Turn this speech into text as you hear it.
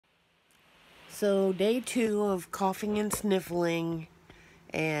So, day 2 of coughing and sniffling,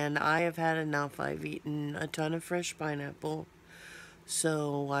 and I have had enough. I've eaten a ton of fresh pineapple.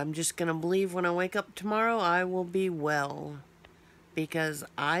 So, I'm just going to believe when I wake up tomorrow I will be well, because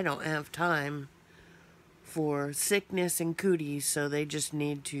I don't have time for sickness and cooties, so they just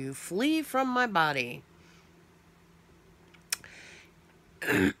need to flee from my body.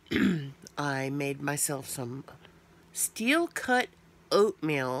 I made myself some steel cut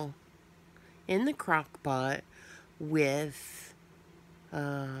oatmeal in the crock pot with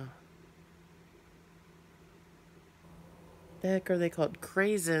the heck are they called?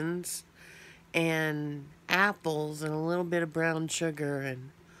 Craisins and apples and a little bit of brown sugar, and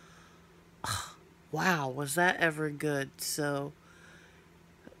wow, was that ever good. So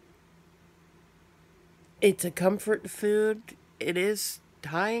it's a comfort food. It is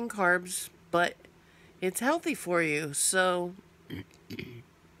high in carbs, but it's healthy for you. So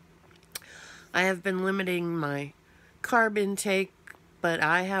I have been limiting my carb intake, but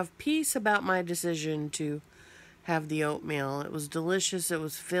I have peace about my decision to have the oatmeal. It was delicious, it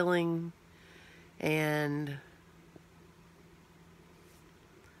was filling, and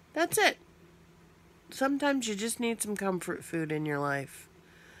that's it. Sometimes you just need some comfort food in your life.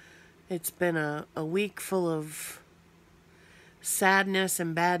 It's been a week full of sadness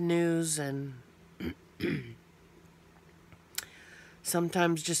and bad news, and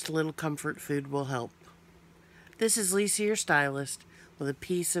sometimes just a little comfort food will help. This is Lisa, your stylist, with a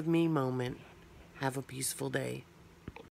piece of me moment. Have a peaceful day.